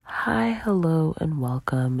Hi, hello, and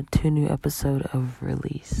welcome to a new episode of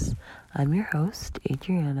Release. I'm your host,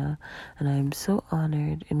 Adriana, and I'm so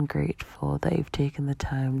honored and grateful that you've taken the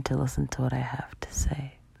time to listen to what I have to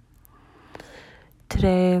say.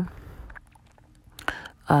 Today,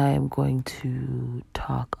 I am going to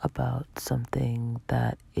talk about something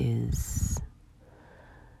that is,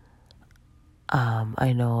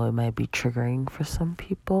 I know it might be triggering for some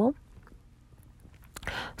people.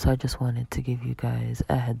 So I just wanted to give you guys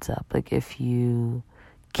a heads up. Like, if you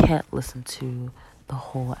can't listen to the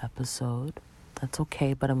whole episode, that's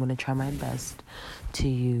okay, but I'm going to try my best to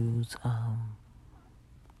use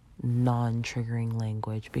non-triggering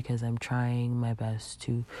language, because I'm trying my best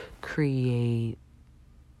to create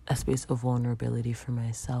a space of vulnerability for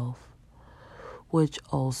myself, which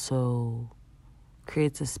also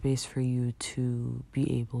creates a space for you to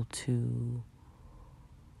be able to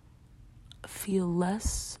feel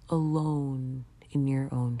less alone in your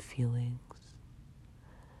own feelings.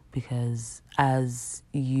 Because as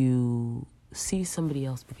you see somebody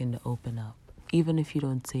else begin to open up, even if you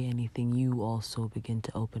don't say anything, you also begin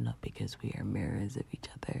to open up, because we are mirrors of each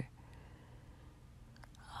other.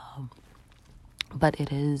 But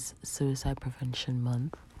it is Suicide Prevention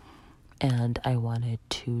Month, and I wanted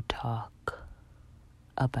to talk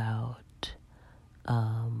about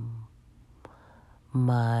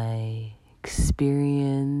my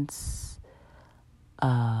experience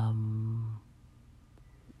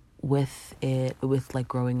with like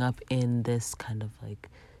growing up in this kind of like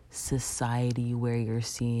society where you're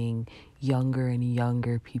seeing younger and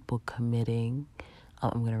younger people committing.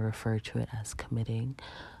 I'm going to refer to it as committing.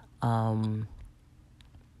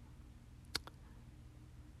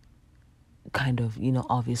 Kind of,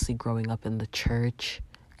 obviously growing up in the church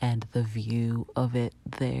and the view of it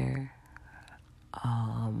there.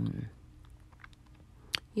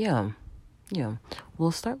 Yeah.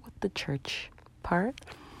 We'll start with the church part.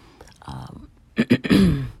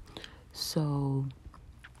 So,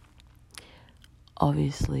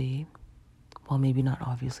 obviously, well, maybe not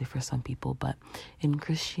obviously for some people, but in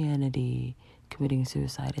Christianity, committing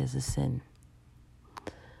suicide is a sin.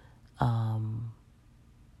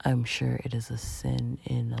 I'm sure it is a sin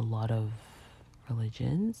in a lot of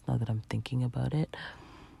religions, now that I'm thinking about it,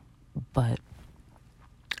 but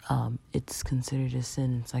it's considered a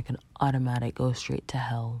sin. It's like an automatic go straight to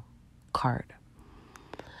hell card.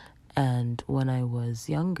 And when I was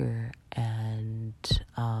younger and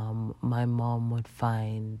my mom would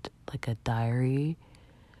find like a diary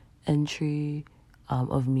entry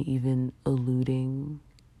of me even alluding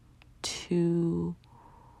to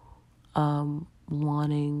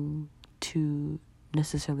wanting to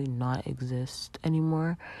necessarily not exist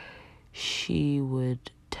anymore, she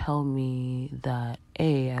would tell me that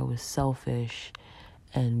A, I was selfish,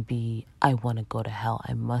 and B, I want to go to hell.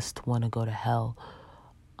 I must want to go to hell.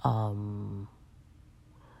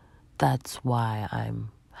 That's why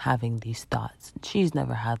I'm having these thoughts. She's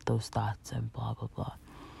never had those thoughts, and blah, blah, blah.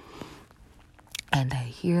 And I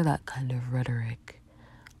hear that kind of rhetoric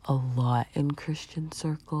a lot in Christian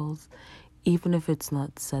circles. Even if it's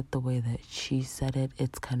not said the way that she said it,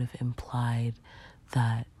 it's kind of implied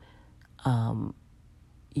that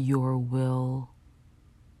your will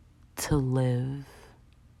to live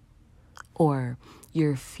or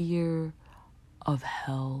your fear of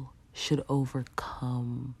hell should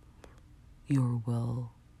overcome your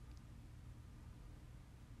will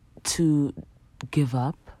to give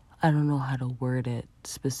up. I don't know how to word it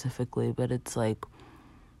specifically, but it's like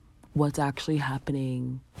what's actually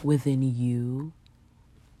happening within you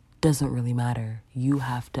doesn't really matter. You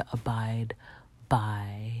have to abide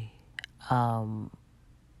by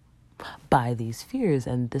these fears,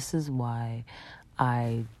 and this is why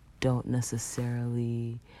I don't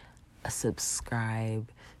necessarily subscribe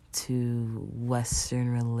to Western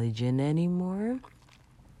religion anymore.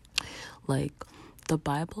 Like, the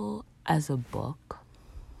Bible as a book,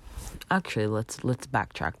 actually let's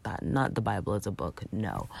backtrack that. Not the Bible as a book,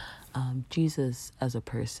 no. Jesus as a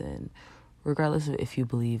person, regardless of if you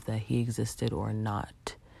believe that he existed or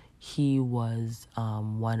not, he was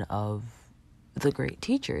one of the great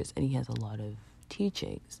teachers, and he has a lot of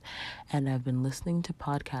teachings. And I've been listening to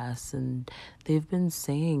podcasts, and they've been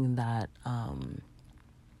saying that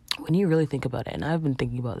when you really think about it, and I've been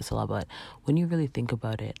thinking about this a lot, but when you really think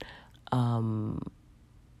about it,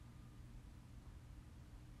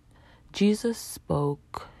 Jesus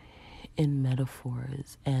spoke in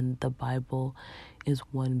metaphors, and the Bible is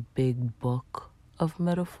one big book of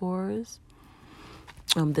metaphors.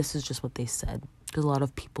 This is just what they said, because a lot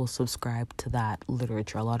of people subscribe to that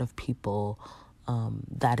literature. A lot of people,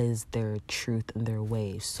 that is their truth and their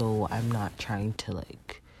way. So I'm not trying to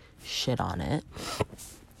shit on it.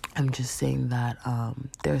 I'm just saying that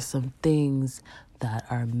there's some things that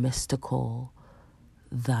are mystical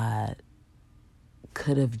that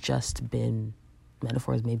could have just been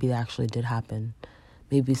metaphors. Maybe they actually did happen.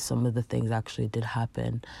 Maybe some of the things actually did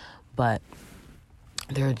happen, but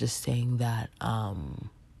they're just saying that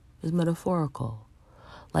it's metaphorical.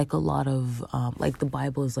 Like a lot of like the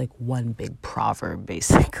Bible is like one big proverb,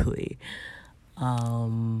 basically.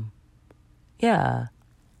 Yeah,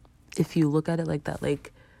 if you look at it like that,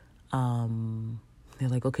 like they're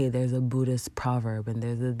like, okay, there's a Buddhist proverb and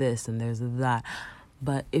there's a this and there's a that,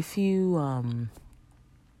 but if you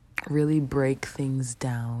really break things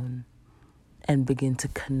down and begin to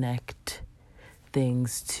connect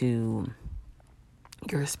things to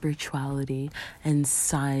your spirituality and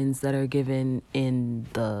signs that are given in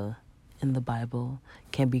the Bible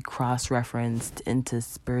can be cross-referenced into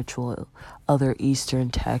spiritual other Eastern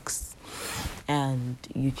texts, and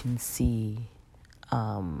you can see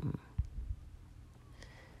the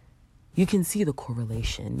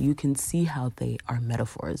correlation. You can see how they are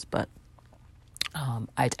metaphors, but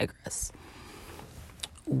I digress.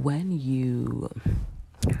 When you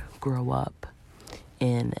grow up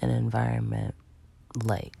in an environment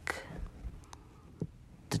like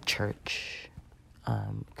the church,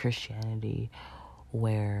 Christianity,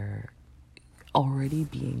 where already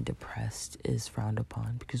being depressed is frowned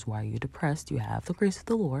upon, because why are you depressed? You have the grace of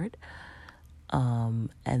the Lord.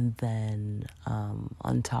 And then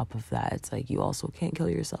on top of that, it's like you also can't kill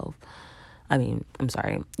yourself. You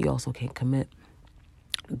also can't commit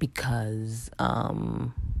because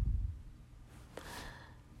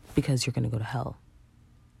you're gonna go to hell.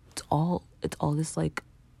 It's all this like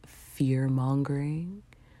fear mongering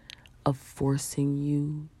of forcing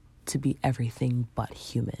you to be everything but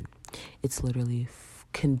human. It's literally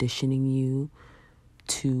conditioning you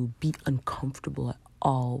to be uncomfortable at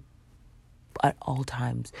all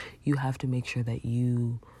times. You have to make sure that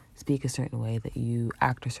you speak a certain way, that you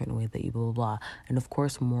act a certain way, that you blah, blah, blah. And of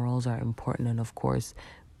course, morals are important. And of course,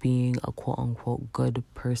 being a quote unquote good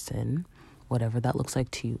person, whatever that looks like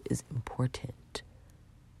to you, is important.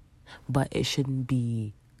 But it shouldn't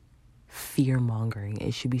be fear mongering.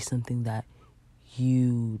 It should be something that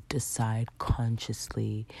you decide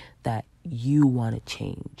consciously that you want to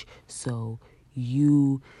change. So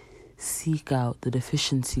you seek out the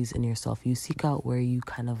deficiencies in yourself. You seek out where you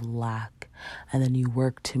kind of lack, and then you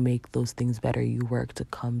work to make those things better. You work to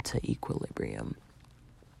come to equilibrium.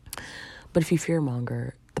 But if you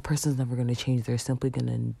fearmonger, the person's never going to change. They're simply going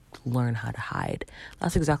to learn how to hide.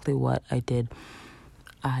 That's exactly what I did.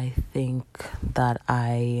 I think that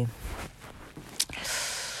I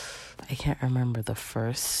can't remember the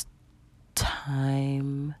first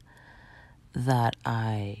time that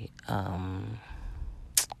I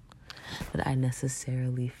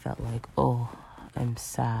necessarily felt like, oh, I'm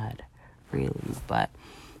sad, really. But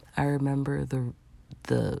I remember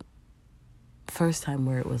the first time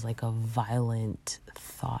where it was like a violent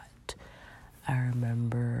thought. I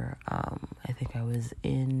remember, I think I was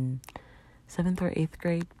in 7th or 8th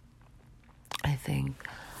grade, I think,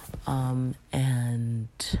 and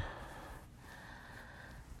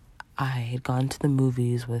I had gone to the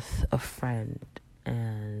movies with a friend,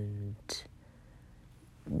 and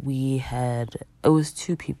it was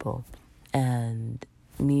 2 people, and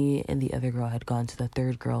me and the other girl had gone to the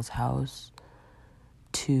third girl's house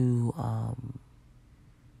to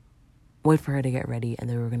wait for her to get ready, and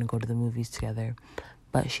then we were going to go to the movies together.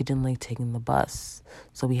 But she didn't like taking the bus,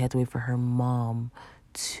 so we had to wait for her mom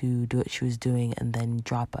to do what she was doing and then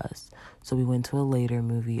drop us. So we went to a later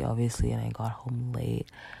movie, obviously, and I got home late.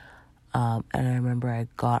 And I remember I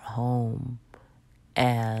got home,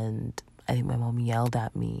 and I think my mom yelled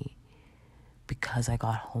at me because I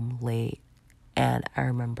got home late. And I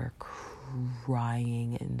remember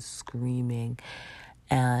crying and screaming,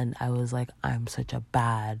 and I was like, I'm such a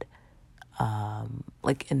bad,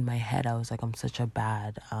 like in my head, I was like, I'm such a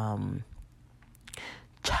bad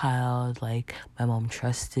child, like my mom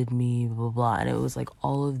trusted me, blah, blah, blah. And it was like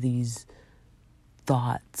all of these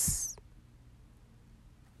thoughts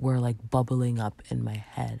were like bubbling up in my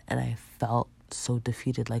head, and I felt so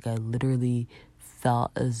defeated. Like I literally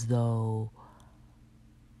felt as though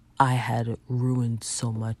I had ruined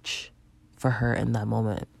so much for her in that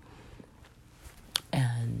moment.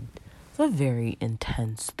 And it's a very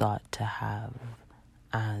intense thought to have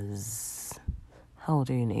as, how old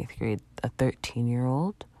are you in 8th grade? A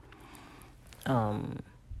 13-year-old?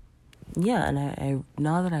 Yeah, and I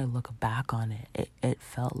now that I look back on it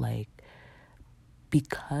felt like,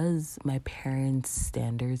 because my parents'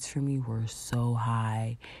 standards for me were so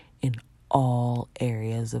high in all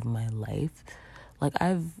areas of my life, like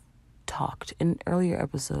I've talked in earlier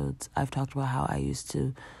episodes, I've talked about how I used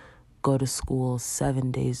to go to school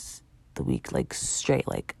 7 days the week, like straight,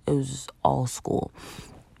 like it was just all school.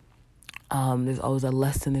 There's always a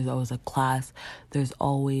lesson, there's always a class, there's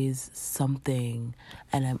always something,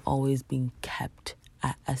 and I'm always being kept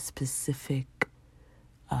at a specific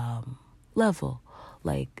level.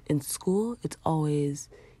 Like in school, it's always,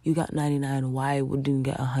 you got 99, why didn't you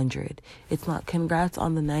get 100? It's not congrats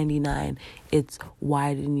on the 99, it's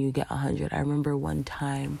why didn't you get 100? I remember one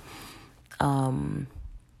time,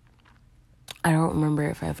 I don't remember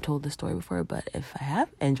if I've told the story before, but if I have,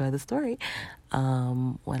 enjoy the story.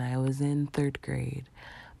 When I was in 3rd grade,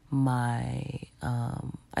 I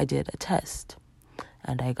did a test,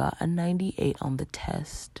 and I got a 98 on the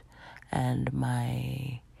test, and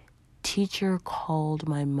my teacher called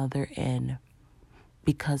my mother in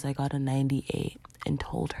because I got a 98 and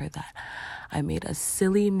told her that I made a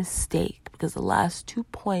silly mistake because the last 2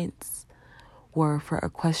 points were for a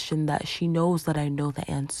question that she knows that I know the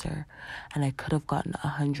answer, and I could have gotten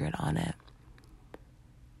 100 on it.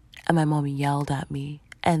 And my mom yelled at me,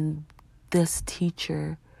 and this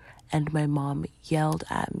teacher and my mom yelled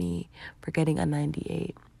at me for getting a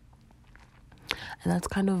 98. And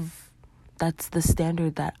that's the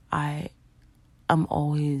standard that I am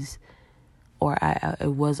always, or I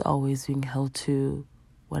was always being held to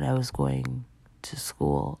when I was going to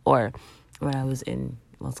school, or when I was in,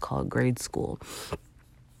 let's call it grade school.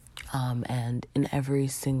 And in every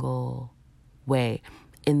single way,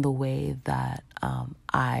 in the way that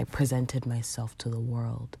I presented myself to the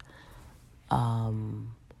world,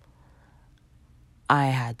 I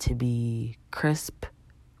had to be crisp.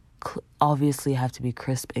 Obviously, I have to be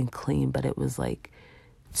crisp and clean, but it was like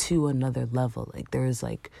to another level. Like there was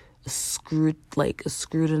like a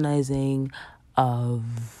scrutinizing of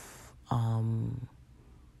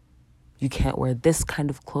you can't wear this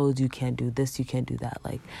kind of clothes, you can't do this, you can't do that.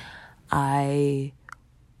 Like I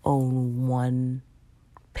own one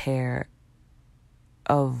pair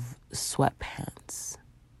of sweatpants.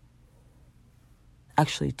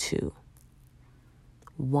 Actually 2.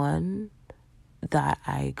 One that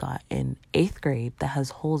I got in 8th grade that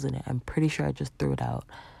has holes in it. I'm pretty sure I just threw it out.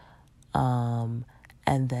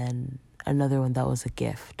 And then another one that was a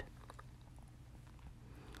gift.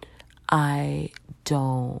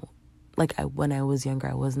 When I was younger,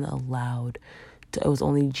 I wasn't allowed to, it was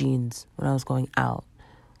only jeans when I was going out.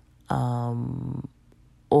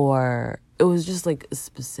 Or it was just like a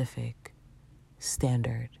specific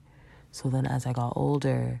standard. So then as I got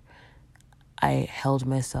older, I held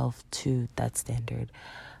myself to that standard.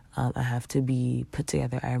 I have to be put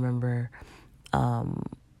together. I remember a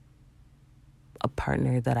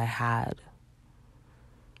partner that I had.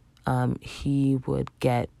 He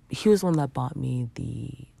was one that bought me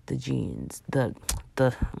the jeans, the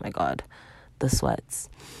sweats.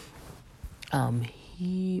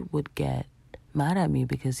 He would get mad at me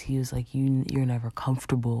because he was like, you're never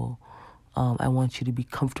comfortable. I want you to be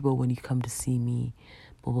comfortable when you come to see me,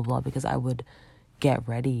 blah, blah, blah, because I would get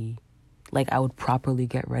ready. Like I would properly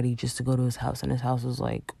get ready just to go to his house, and his house was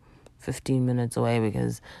like 15 minutes away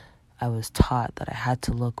because I was taught that I had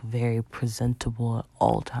to look very presentable at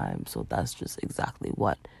all times. So that's just exactly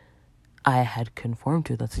what I had conformed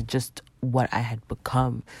to. That's just what I had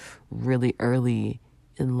become really early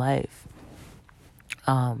in life.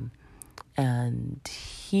 And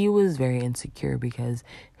he was very insecure because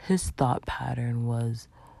his thought pattern was,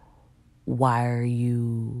 why are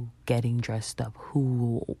you getting dressed up?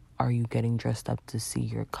 Who are you getting dressed up to see?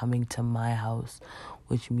 You're coming to my house,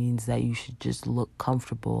 which means that you should just look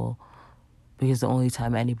comfortable, because the only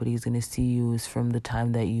time anybody's going to see you is from the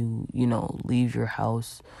time that you leave your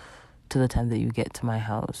house to the time that you get to my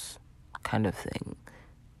house, kind of thing.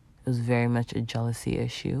 It was very much a jealousy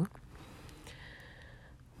issue.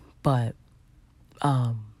 But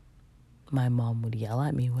my mom would yell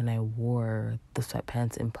at me when I wore the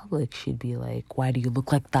sweatpants in public. She'd be like, why do you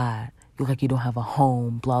look like that? You look like you don't have a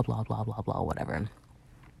home, blah, blah, blah, blah, blah, whatever.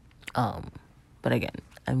 But again,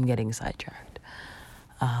 I'm getting sidetracked.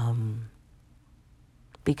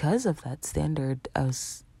 Because of that standard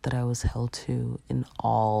that I was held to in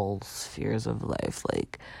all spheres of life,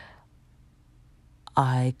 like,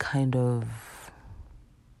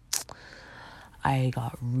 I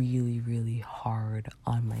got really, really hard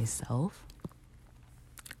on myself,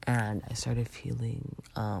 and I started feeling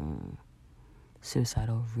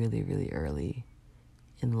suicidal really, really early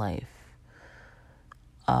in life.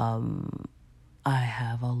 I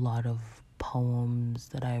have a lot of poems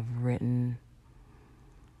that I've written.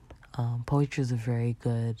 Poetry is very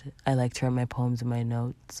good. I like to write my poems in my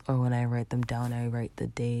notes, or when I write them down, I write the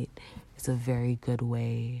date. it's a very good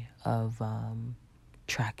way of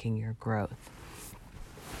tracking your growth.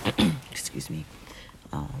 Excuse me.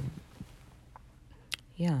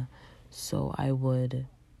 Yeah, so I would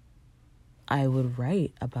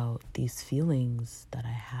write about these feelings that I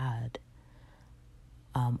had.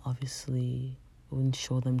 Obviously, I wouldn't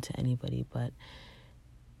show them to anybody, but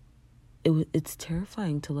it's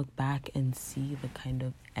terrifying to look back and see the kind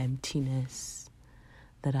of emptiness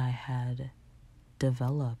that I had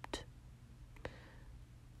developed.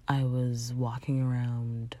 I was walking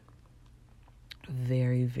around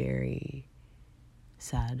very, very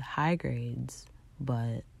sad, high grades,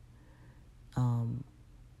 but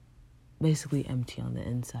basically empty on the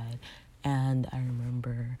inside. And I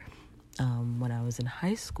remember when I was in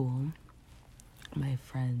high school, my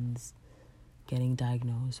friends getting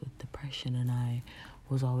diagnosed with depression, and I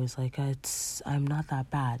was always like, I'm not that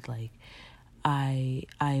bad. Like,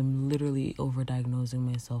 I'm literally overdiagnosing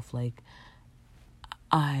myself. Like,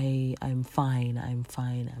 I'm fine.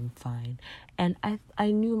 And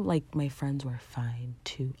I knew, like, my friends were fine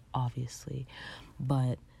too, obviously,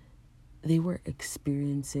 but they were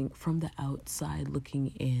experiencing, from the outside looking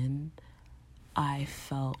in, I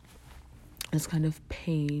felt this kind of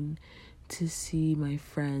pain to see my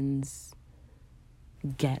friends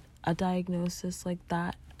get a diagnosis like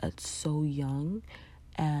that at so young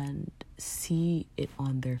and see it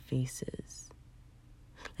on their faces.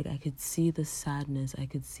 Like, I could see the sadness, I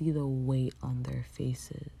could see the weight on their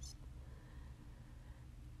faces.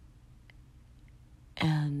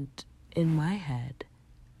 And in my head,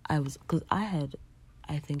 I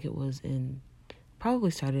think it was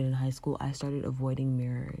probably started in high school, I started avoiding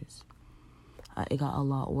mirrors. It got a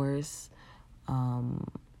lot worse.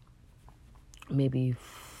 Maybe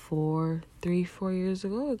 4 years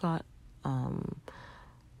ago, it got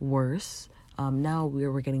worse. Now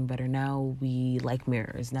we're getting better. Now we like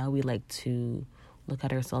mirrors. Now we like to look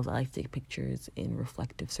at ourselves. I like to take pictures in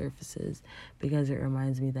reflective surfaces because it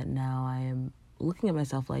reminds me that now I am looking at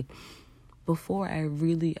myself. Like, before, I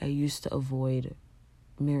used to avoid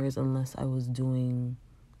mirrors unless I was doing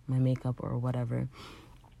my makeup or whatever.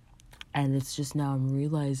 And it's just now I'm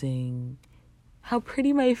realizing how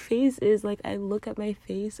pretty my face is. Like, I look at my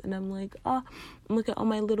face and I'm like, look at all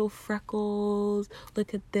my little freckles.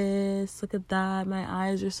 Look at this, look at that. My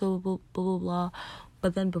eyes are so blah, blah, blah, blah.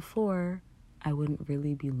 But then before, I wouldn't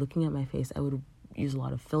really be looking at my face. I would use a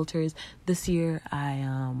lot of filters. This year,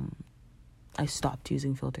 I stopped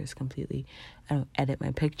using filters completely. I don't edit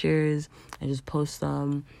my pictures. I just post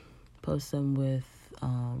them with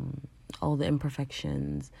all the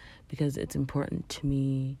imperfections, because it's important to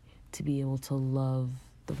me to be able to love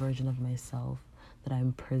the version of myself that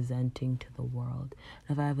I'm presenting to the world.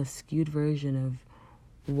 And if I have a skewed version of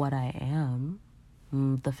what I am,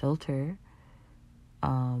 the filter,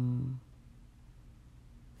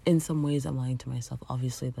 in some ways I'm lying to myself.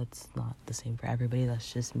 Obviously, that's not the same for everybody.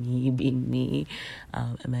 That's just me being me,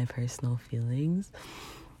 and my personal feelings.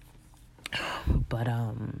 But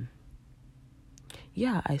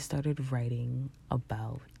yeah, I started writing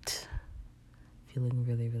about feeling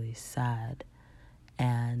really, really sad,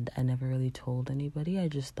 and I never really told anybody. I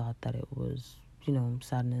just thought that it was,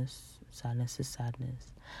 sadness is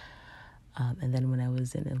sadness. And then when I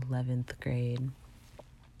was in 11th grade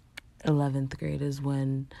is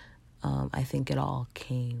when I think it all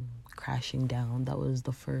came crashing down. That was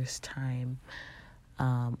the first time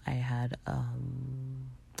I had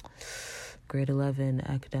grade 11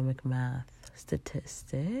 academic math,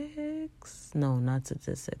 statistics. No, not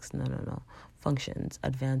statistics. No. Functions,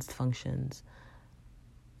 advanced functions.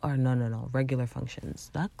 Or no, regular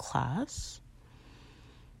functions. That class,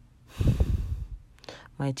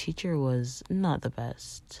 my teacher was not the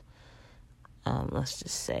best. Let's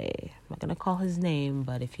just say, I'm not going to call his name,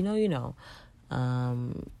 but if you know, you know.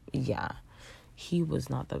 Yeah, he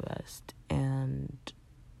was not the best. And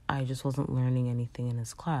I just wasn't learning anything in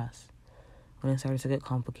his class. When it started to get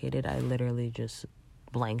complicated, I literally just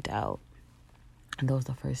blanked out. And that was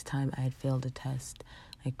the first time I had failed a test.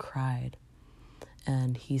 I cried.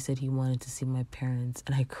 And he said he wanted to see my parents,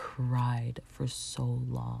 and I cried for so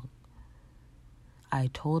long.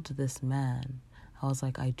 I told this man, I was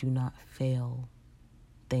like, I do not fail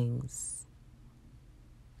things.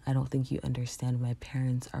 I don't think you understand. My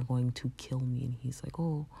parents are going to kill me. And he's like,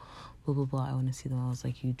 oh, blah, blah, blah. I want to see them. I was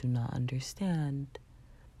like, you do not understand.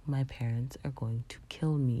 My parents are going to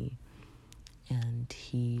kill me. And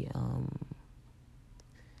he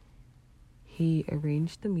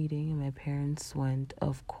arranged the meeting, and my parents went,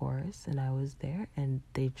 of course, and I was there, and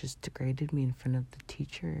they just degraded me in front of the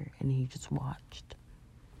teacher, and he just watched.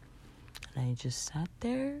 And I just sat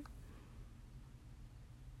there,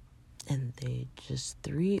 And they just,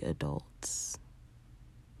 3 adults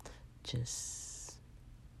just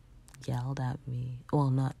yelled at me. Well,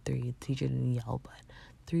 not 3, the teacher didn't yell, but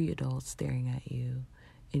 3 adults staring at you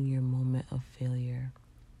in your moment of failure,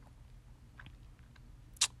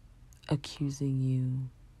 accusing you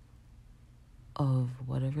of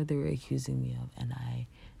whatever they were accusing me of, and I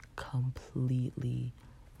completely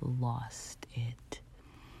lost it.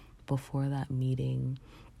 Before that meeting,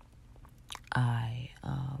 I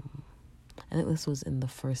think this was in the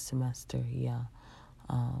first semester, yeah.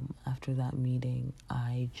 After that meeting,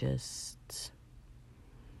 I just,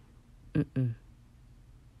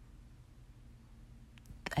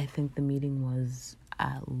 I think the meeting was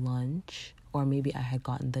at lunch, or maybe I had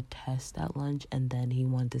gotten the test at lunch, and then he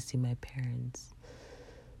wanted to see my parents,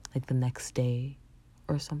 like the next day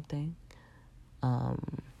or something.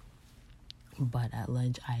 But at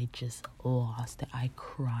lunch, I just lost it. I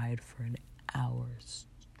cried for an hour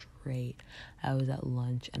straight. I was at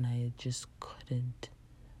lunch, and I just couldn't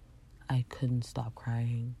stop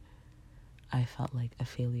crying. I felt like a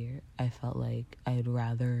failure. I felt like I'd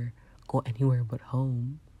rather go anywhere but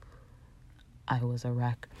home. I was a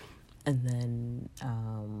wreck. And then,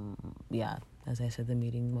 as I said, the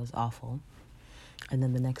meeting was awful. And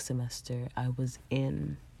then the next semester, I was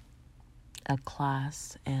in a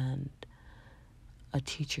class, and a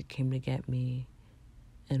teacher came to get me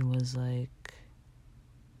and was like,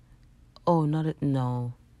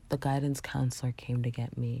 the guidance counselor came to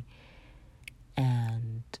get me,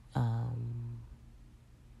 and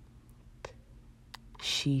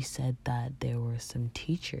she said that there were some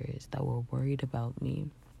teachers that were worried about me,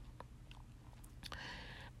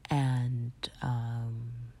 and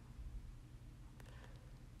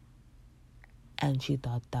she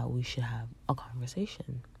thought that we should have a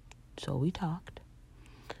conversation. So we talked,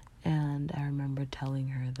 and I remember telling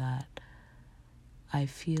her that I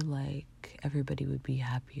feel like everybody would be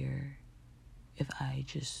happier if I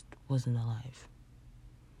just wasn't alive.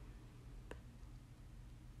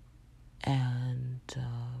 And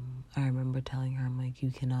I remember telling her, I'm like,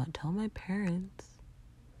 you cannot tell my parents.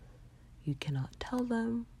 You cannot tell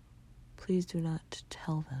them. Please do not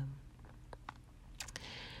tell them.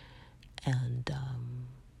 And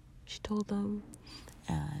she told them.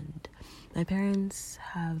 And my parents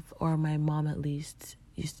have, or my mom at least,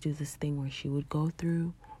 used to do this thing where she would go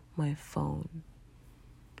through my phone.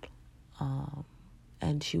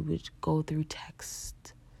 And she would go through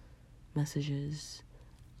text messages.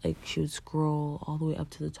 Like, she would scroll all the way up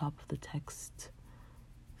to the top of the text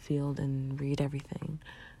field and read everything.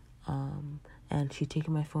 And she'd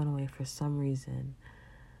taken my phone away for some reason.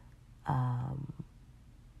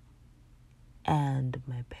 And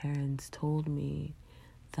my parents told me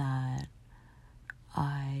that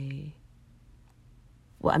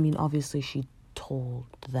obviously she told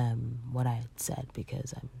them what I had said,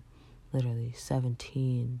 because I'm literally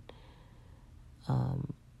 17.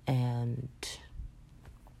 And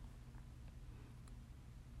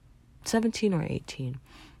 17 or 18.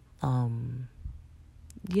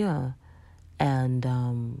 And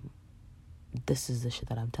this is the shit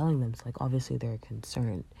that I'm telling them. So, like, obviously they're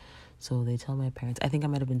concerned. So they tell my parents, I think I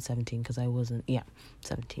might have been 17 because I wasn't,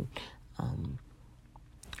 17.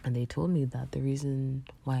 And they told me that the reason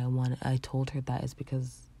why I told her that is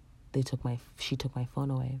because she took my phone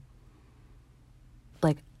away.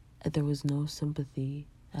 Like, there was no sympathy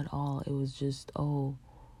at all. It was just,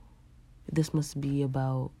 this must be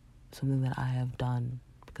about something that I have done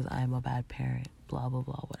because I am a bad parent, blah, blah,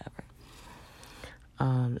 blah, whatever.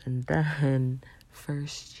 And then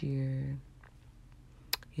first year,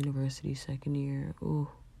 university, second year,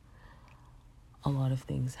 a lot of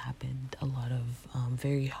things happened. A lot of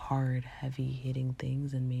very hard, heavy hitting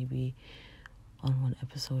things. And maybe on one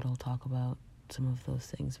episode I'll talk about some of those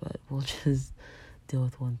things, but we'll just deal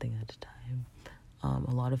with one thing at a time.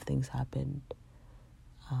 A lot of things happened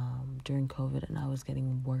during COVID, and I was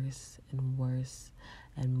getting worse and worse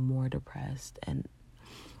and more depressed, and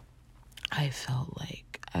I felt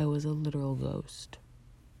like I was a literal ghost.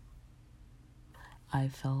 I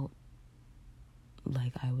felt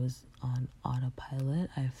like I was on autopilot.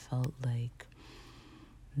 I felt like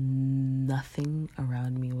nothing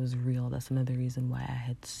around me was real. That's another reason why I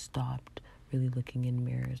had stopped really looking in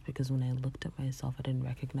mirrors, because when I looked at myself, I didn't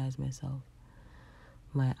recognize myself.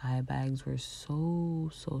 My eye bags were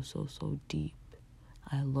so deep.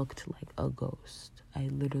 I looked like a ghost. I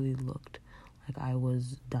literally looked like I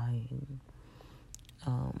was dying.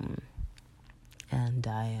 And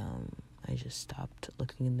I just stopped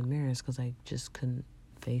looking in the mirrors because I just couldn't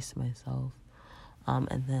face myself.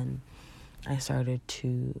 And then I started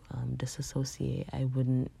to disassociate. I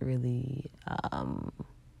wouldn't really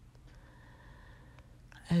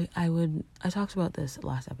I talked about this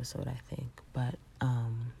last episode, I think, but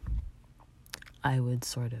I would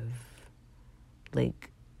sort of like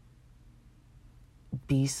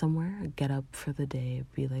be somewhere, get up for the day,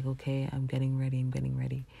 be like, okay, I'm getting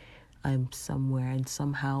ready, I'm somewhere, and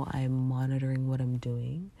somehow I'm monitoring what I'm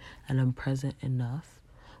doing and I'm present enough.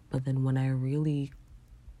 But then when I really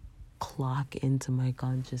clock into my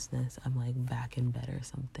consciousness, I'm like back in bed or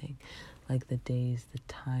something. Like the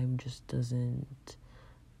time just doesn't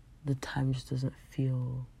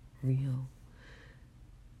feel real.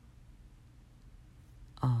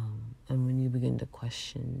 And when you begin to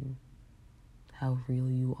question how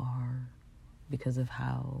real you are because of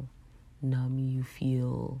how numb you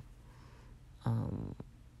feel,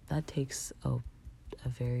 that takes a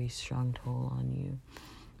very strong toll on you.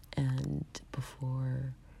 And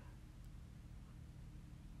before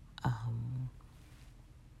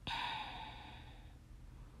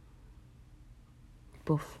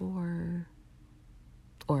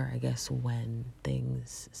or I guess when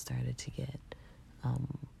things started to get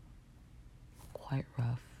quite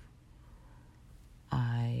rough,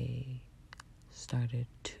 I started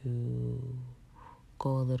to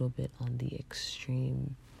go a little bit on the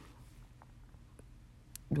extreme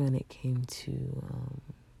when it came to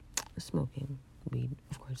smoking weed,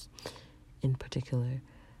 of course, in particular.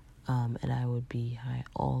 And I would be high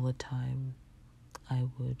all the time.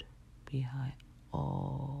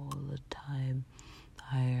 The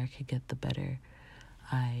higher I could get, the better.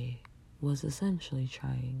 I was essentially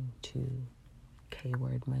trying to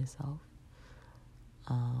K-word myself.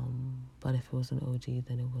 But if it was an OD,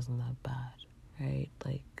 then it wasn't that bad, right?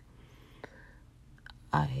 Like,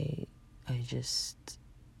 I don't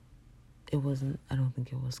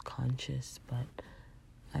think it was conscious, but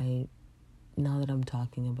now that I'm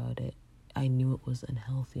talking about it, I knew it was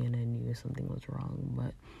unhealthy and I knew something was wrong,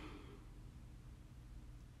 but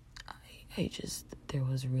there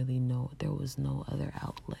was no other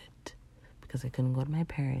outlet because I couldn't go to my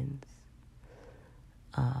parents.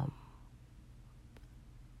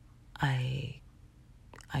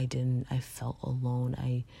 I felt alone.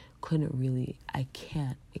 I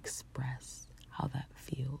can't express how that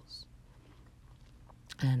feels.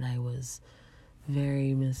 And I was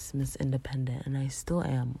very Miss Independent, and I still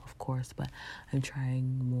am, of course, but I'm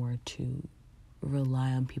trying more to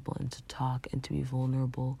rely on people and to talk and to be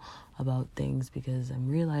vulnerable about things because I'm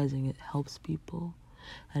realizing it helps people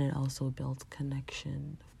and it also builds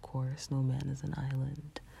connection. Of course, no man is an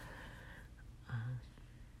island.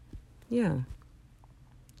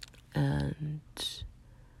 And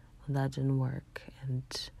that didn't work, and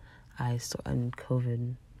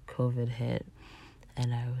COVID hit,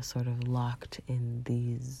 and I was sort of locked in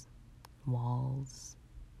these walls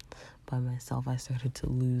by myself. I started to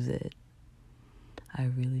lose it. I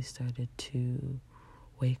really started to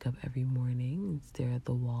wake up every morning and stare at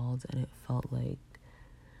the walls, and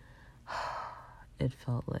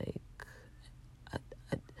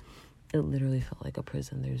it literally felt like a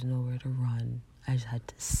prison. There's nowhere to run. I just had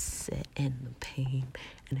to sit in the pain,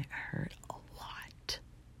 and it hurt a lot.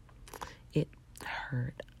 It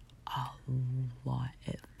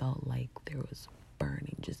felt like there was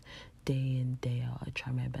burning just day in, day out. I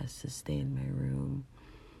try my best to stay in my room,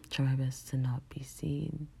 try my best to not be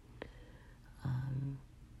seen.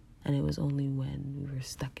 And it was only when we were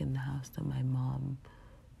stuck in the house that my mom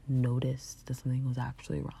noticed that something was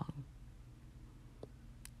actually wrong.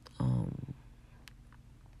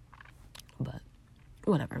 But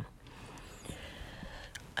whatever.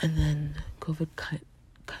 And then COVID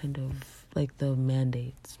kind of, like, the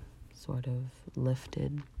mandates sort of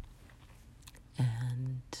lifted,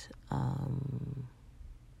 and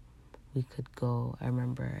we could go. I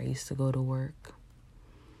remember I used to go to work.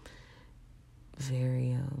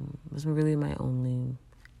 It was really my only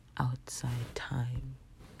outside time,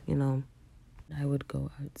 I would go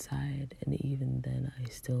outside, and even then I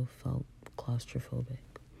still felt claustrophobic.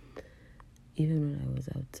 Even when I was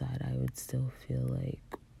outside, I would still feel like,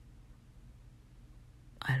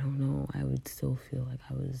 I don't know, I would still feel like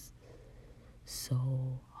I was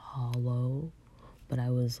so hollow, but I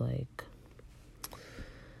was like,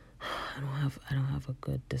 I don't have a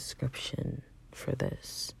good description for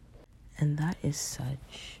this. And that is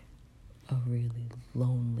such a really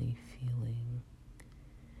lonely feeling.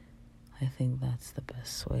 I think that's the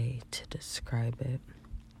best way to describe it.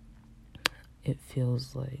 It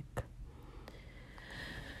feels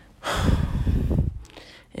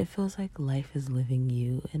like life is living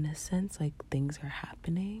you, in a sense. Like, things are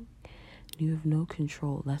happening and you have no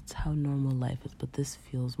control. That's how normal life is, but this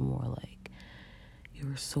feels more like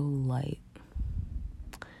you're so light,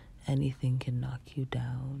 anything can knock you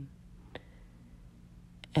down,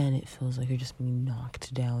 And it feels like you're just being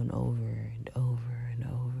knocked down over and over and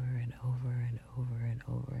over and over and over and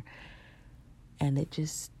over. And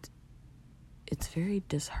it's very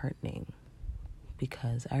disheartening,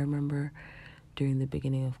 because I remember during the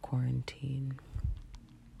beginning of quarantine,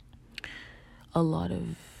 a lot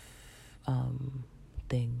of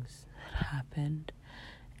things had happened,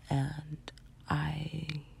 and I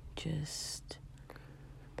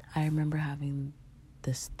remember having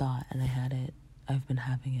this thought, and I've been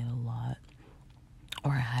having it a lot,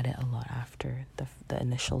 or I had it a lot after the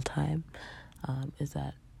initial time, is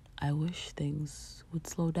that I wish things would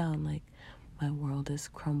slow down. Like, my world is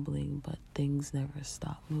crumbling, but things never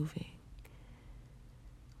stop moving.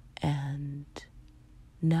 And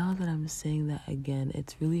now that I'm saying that again,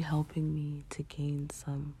 it's really helping me to gain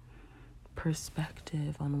some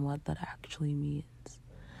perspective on what that actually means.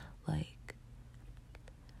 Like,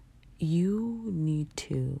 you need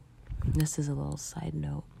to, this is a little side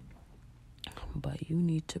note, but you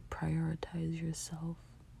need to prioritize yourself.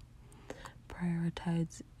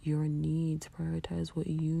 Prioritize your needs. Prioritize what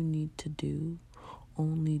you need to do.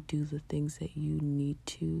 Only do the things that you need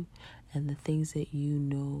to, and the things that you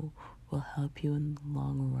know will help you in the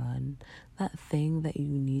long run. That thing that you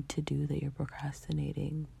need to do that you're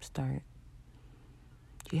procrastinating, start.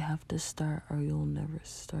 You have to start, or you'll never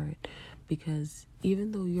start. Because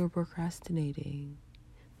even though you're procrastinating,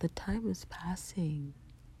 the time is passing.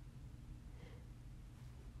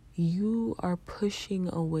 You are pushing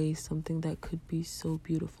away something that could be so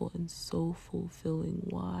beautiful and so fulfilling.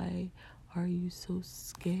 Why are you so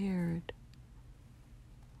scared?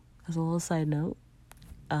 As a little side note,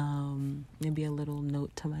 maybe a little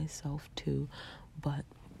note to myself too, but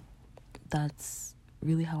that's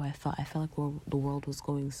really how I felt. I felt like the world was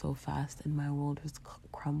going so fast and my world was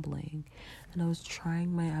crumbling, and I was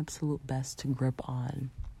trying my absolute best to grip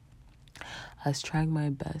on. I was trying my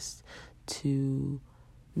best to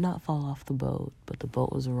not fall off the boat, but the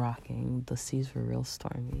boat was rocking. The seas were real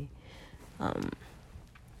stormy.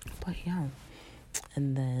 But yeah.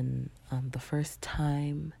 And then the first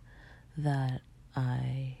time that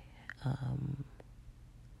I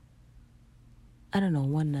don't know,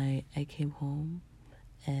 one night I came home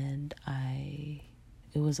and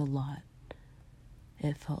it was a lot.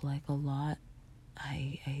 It felt like a lot.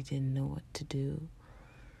 I didn't know what to do.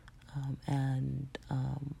 And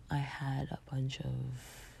I had a bunch of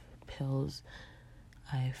pills.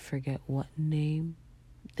 I forget what name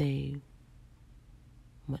they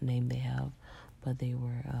have, but they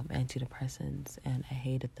were antidepressants, and I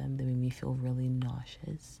hated them. They made me feel really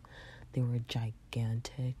nauseous. They were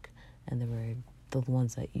gigantic, and they were the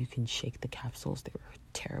ones that you can shake the capsules. They were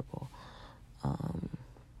terrible. And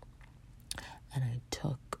I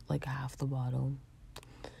took like half the bottle,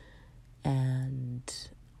 and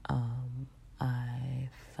I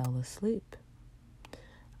fell asleep.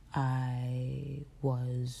 I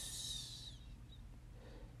was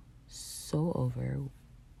so over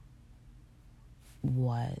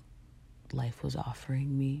what life was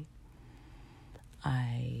offering me.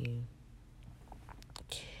 I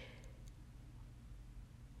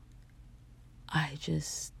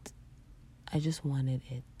just wanted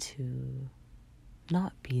it to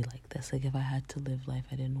not be like this. Like, if I had to live life,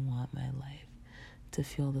 I didn't want my life to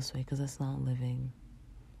feel this way, because that's not living.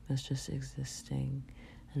 It's just existing,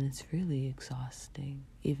 and it's really exhausting,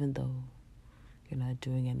 even though you're not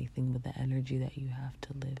doing anything, but the energy that you have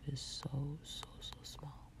to live is so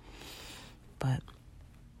small. But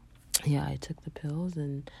yeah, I took the pills,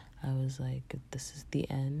 and I was like, if this is the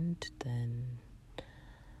end, then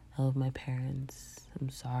I love my parents, I'm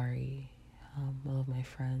sorry. I love my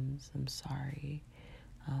friends, I'm sorry.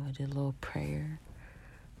 I did a little prayer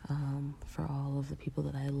for all of the people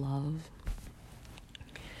that I love,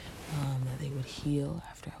 that they would heal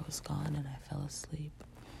after I was gone, and I fell asleep.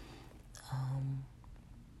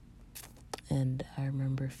 And I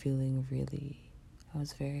remember feeling I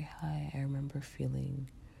was very high. I remember feeling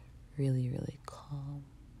really, really calm.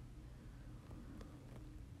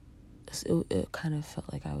 It kind of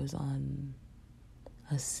felt like I was on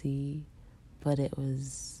a sea, but it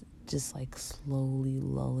was just like slowly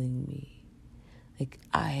lulling me. Like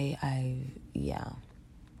yeah.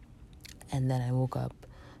 And then I woke up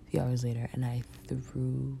a few hours later and I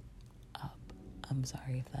threw up. I'm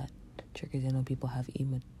sorry if that triggers. I know people have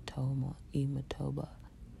hematoma,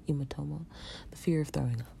 the fear of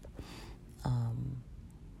throwing up.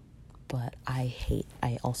 But I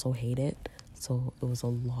also hate it. So it was a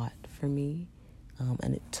lot for me.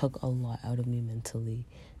 And it took a lot out of me mentally,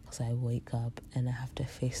 because I wake up and I have to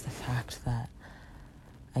face the fact that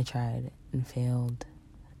I tried and failed,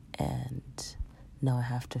 and now I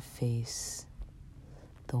have to face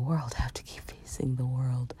the world. I have to keep facing the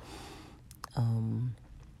world.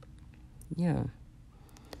 Yeah.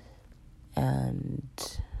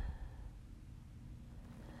 And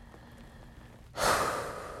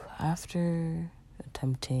after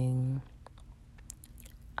attempting,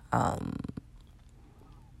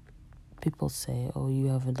 people say, oh, you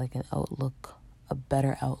have like a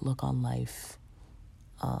better outlook on life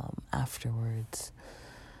afterwards.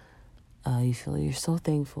 You feel you're so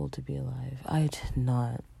thankful to be alive. I did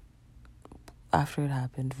not. Right after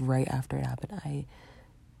it happened, I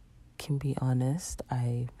can be honest,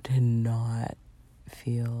 I did not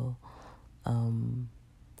feel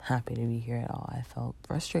happy to be here at all. I felt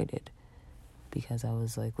frustrated because I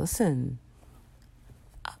was like, listen,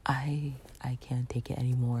 I can't take it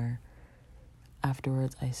anymore.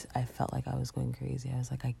 Afterwards, I felt like I was going crazy. I was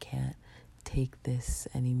like, I can't take this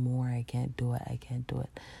anymore. I can't do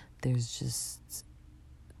it. There's just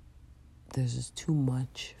too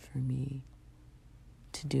much for me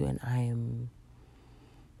to do, and I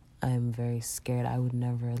am very scared. I would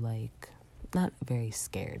never, not very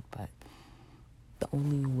scared, but the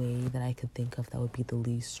only way that I could think of that would be the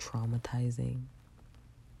least traumatizing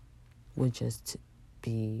would just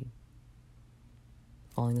be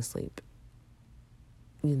falling asleep,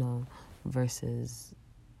 versus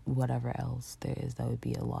whatever else there is that would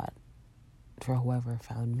be a lot for whoever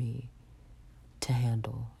found me to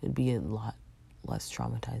handle. It'd be a lot less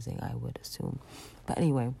traumatizing, I would assume. But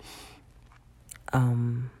anyway,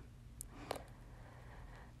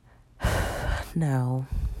 now,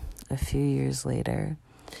 a few years later,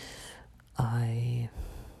 I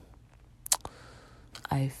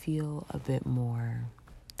feel a bit more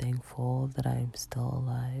thankful that I'm still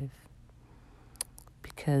alive,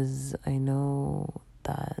 because I know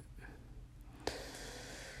that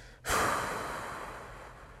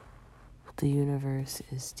the universe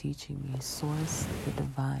is teaching me, source, the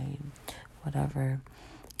divine, whatever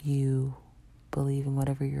you believe in,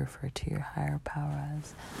 whatever you refer to your higher power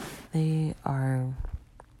as, they are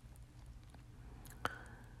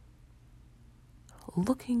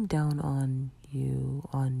looking down on you,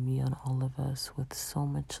 on me, on all of us with so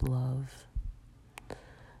much love.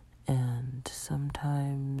 And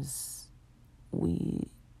sometimes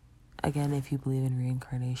again, if you believe in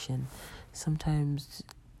reincarnation, sometimes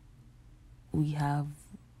we have,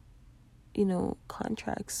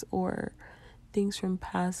 contracts or things from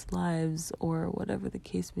past lives or whatever the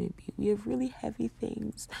case may be. We have really heavy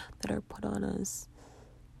things that are put on us,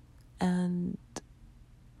 and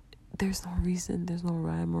there's no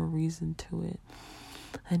rhyme or reason to it.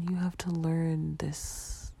 And you have to learn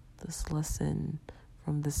this lesson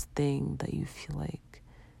from this thing that you feel like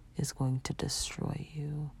is going to destroy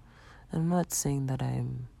you. And I'm not saying that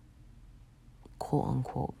I'm quote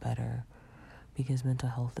unquote better, because mental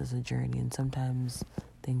health is a journey, and sometimes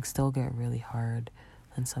things still get really hard,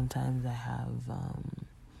 and sometimes I have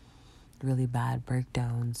really bad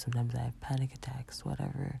breakdowns, sometimes I have panic attacks,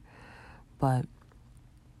 whatever. But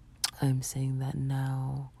I'm saying that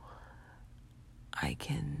now I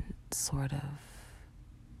can sort of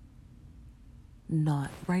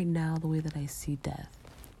not, right now, the way that I see death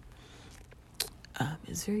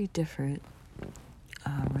is very different.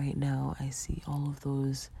 Right now I see all of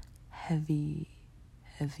those heavy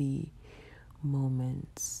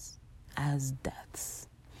moments as deaths.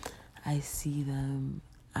 I see them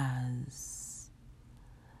as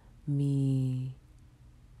me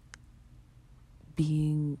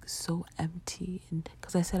being so empty, and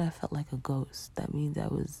because I said I felt like a ghost, that means I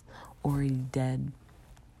was already dead.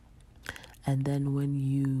 And then when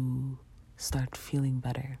you start feeling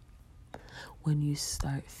better, when you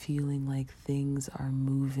start feeling like things are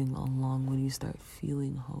moving along, when you start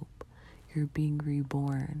feeling hope, you're being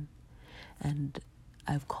reborn. And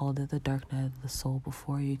I've called it the dark night of the soul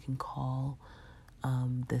before. You can call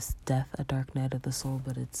this death a dark night of the soul,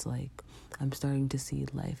 but it's like I'm starting to see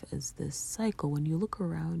life as this cycle. When you look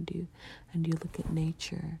around you and you look at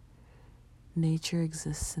nature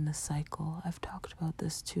exists in a cycle. I've talked about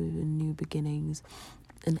this too in New Beginnings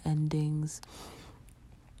and Endings.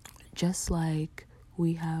 Just like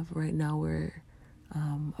we have right now, we're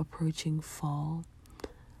approaching fall.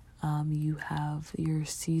 You have your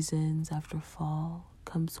seasons. After fall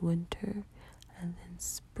comes winter, and then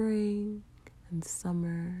spring and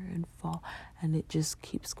summer and fall, and it just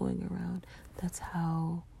keeps going around. That's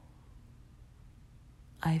how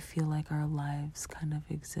I feel like our lives kind of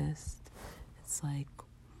exist. It's like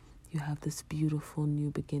you have this beautiful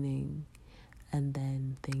new beginning, and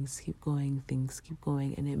then things keep going,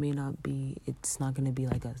 and it's not going to be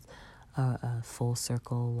like a full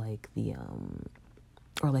circle like the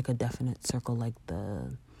or like a definite circle like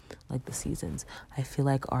the like the seasons. I feel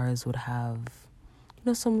like ours would have,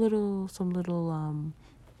 some little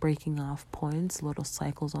breaking off points, little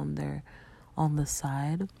cycles on the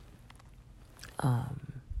side,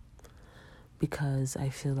 because I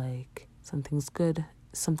feel like something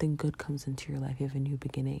good comes into your life. You have a new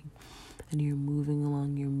beginning, and you're moving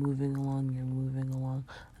along, and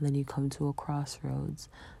then you come to a crossroads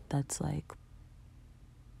that's like,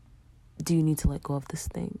 do you need to let go of this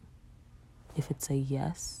thing? If it's a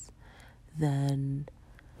yes, then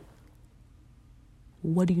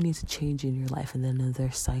what do you need to change in your life? And then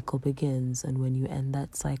another cycle begins, and when you end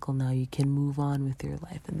that cycle, now you can move on with your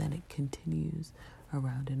life, and then it continues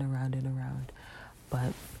around and around and around.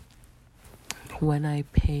 But when I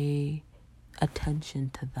pay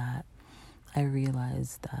attention to that, I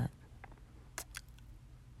realize that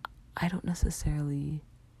I don't necessarily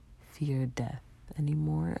fear death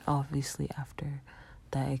anymore, obviously after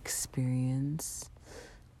that experience,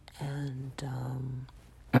 and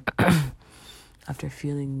after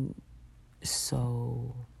feeling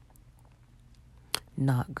so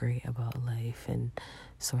not great about life and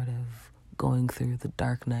sort of going through the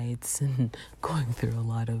dark nights and going through a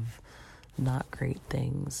lot of not great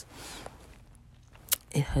things,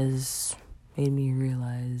 it has made me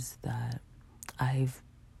realize that I've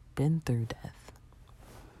been through death.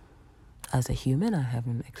 As a human, I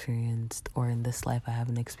haven't experienced, or in this life, I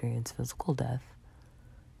haven't experienced physical death.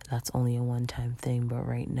 That's only a one-time thing, but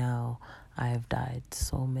right now, I have died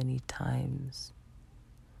so many times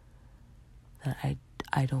that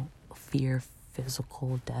I don't fear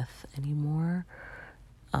physical death anymore.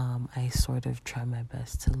 I sort of try my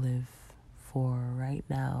best to live for right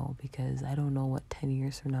now, because I don't know what 10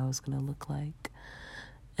 years from now is going to look like.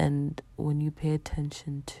 And when you pay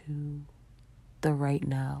attention to the right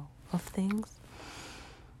now of things,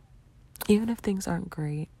 even if things aren't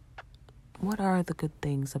great, what are the good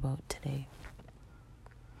things about today?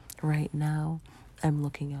 Right now, I'm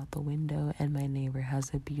looking out the window and my neighbor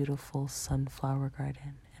has a beautiful sunflower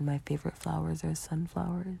garden, and my favorite flowers are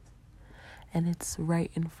sunflowers, and it's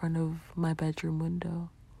right in front of my bedroom window.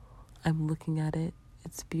 I'm looking at it.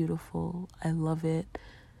 It's beautiful. I love it.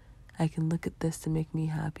 I can look at this to make me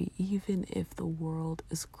happy, even if the world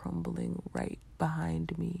is crumbling right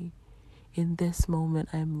behind me. In this moment,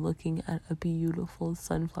 I'm looking at a beautiful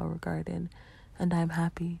sunflower garden and I'm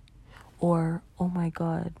happy. Or, oh my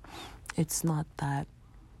God, it's not that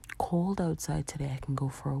cold outside today. I can go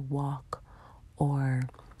for a walk. Or,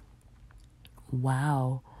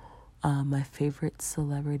 wow, my favorite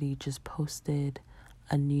celebrity just posted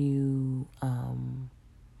a new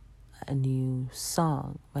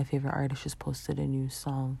song. My favorite artist just posted a new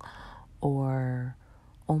song. Or,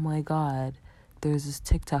 oh my God, there's this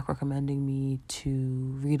TikTok recommending me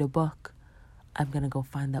to read a book. I'm going to go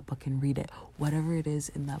find that book and read it. Whatever it is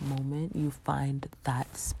in that moment, you find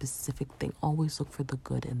that specific thing. Always look for the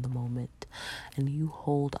good in the moment, and you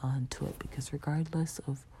hold on to it, because regardless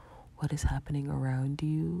of what is happening around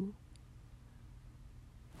you,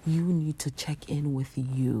 you need to check in with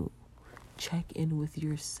you. Check in with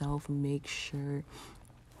yourself. Make sure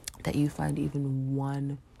that you find even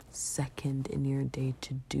 1 second in your day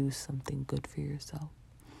to do something good for yourself.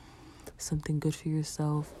 Something good for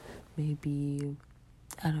yourself may be,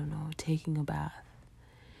 I don't know, taking a bath.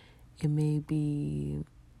 It may be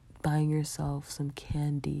buying yourself some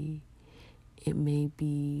candy. It may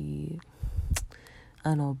be, I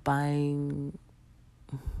don't know, buying,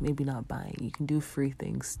 maybe not buying. You can do free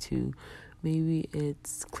things too. Maybe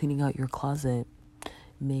it's cleaning out your closet.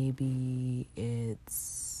 Maybe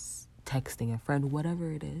it's texting a friend.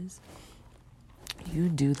 Whatever it is, you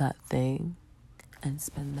do that thing and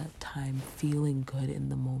spend that time feeling good in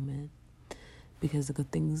the moment, because the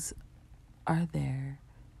good things are there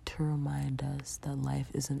to remind us that life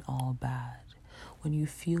isn't all bad. When you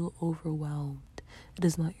feel overwhelmed, it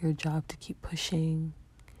is not your job to keep pushing.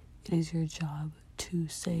 It is your job to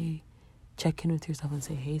check in with yourself and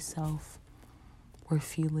say, hey self, we're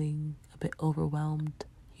feeling a bit overwhelmed.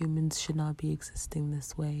 Humans should not be existing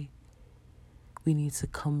this way. We need to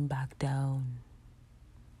come back down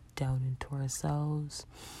into ourselves.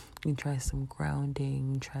 You can try some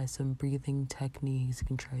grounding, try some breathing techniques, you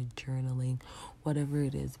can try journaling, whatever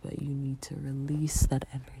it is, but you need to release that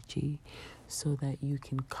energy so that you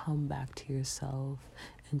can come back to yourself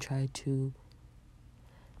and try to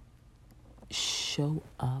show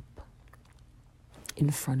up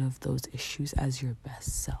in front of those issues as your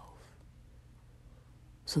best self,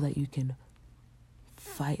 so that you can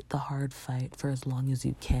fight the hard fight for as long as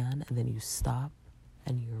you can, and then you stop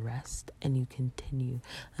and you rest and you continue.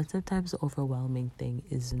 And sometimes the overwhelming thing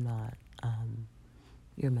is not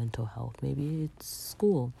your mental health. Maybe it's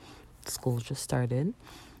school. School just started.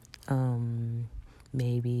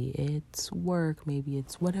 Maybe it's work. Maybe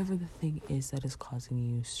it's whatever the thing is that is causing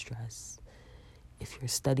you stress. If you're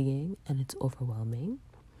studying and it's overwhelming,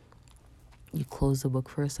 you close the book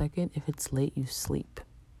for a second. If it's late, you sleep.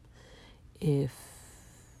 If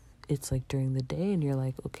it's like during the day and you're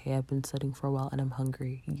like, okay, I've been studying for a while and I'm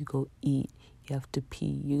hungry, you go eat. You have to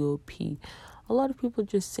pee, you go pee. A lot of people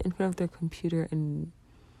just sit in front of their computer and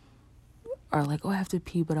are like, oh, I have to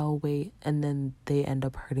pee, but I'll wait. And then they end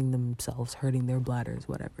up hurting themselves, hurting their bladders,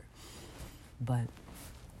 whatever. But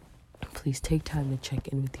please take time to check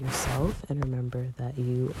in with yourself and remember that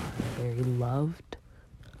you are very loved.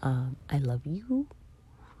 I love you.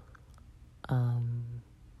 I'm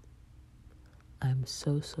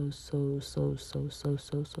so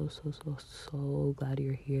glad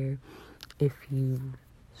you're here. If you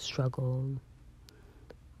struggle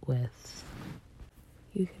with,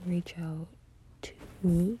 you can reach out to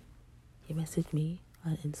me. You message me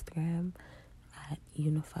on Instagram at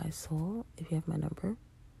Unify Soul. If you have my number,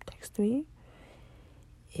 text me.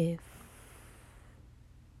 If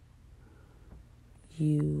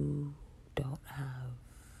you don't have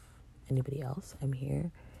anybody else, I'm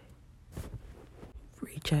here.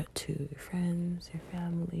 Reach out to your friends, your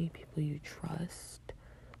family, people you trust,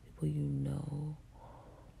 people you know.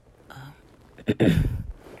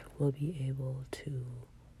 Will be able to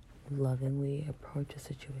lovingly approach a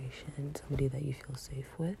situation, somebody that you feel safe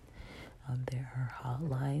with. There are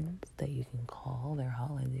hotlines that you can call. There are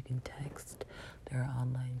hotlines you can text. There are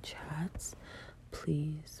online chats.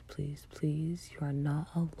 Please, please, please, you are not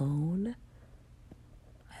alone.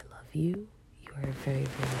 I love you. You are very, very,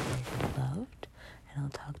 very loved. And I'll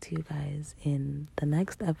talk to you guys in the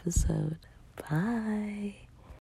next episode. Bye.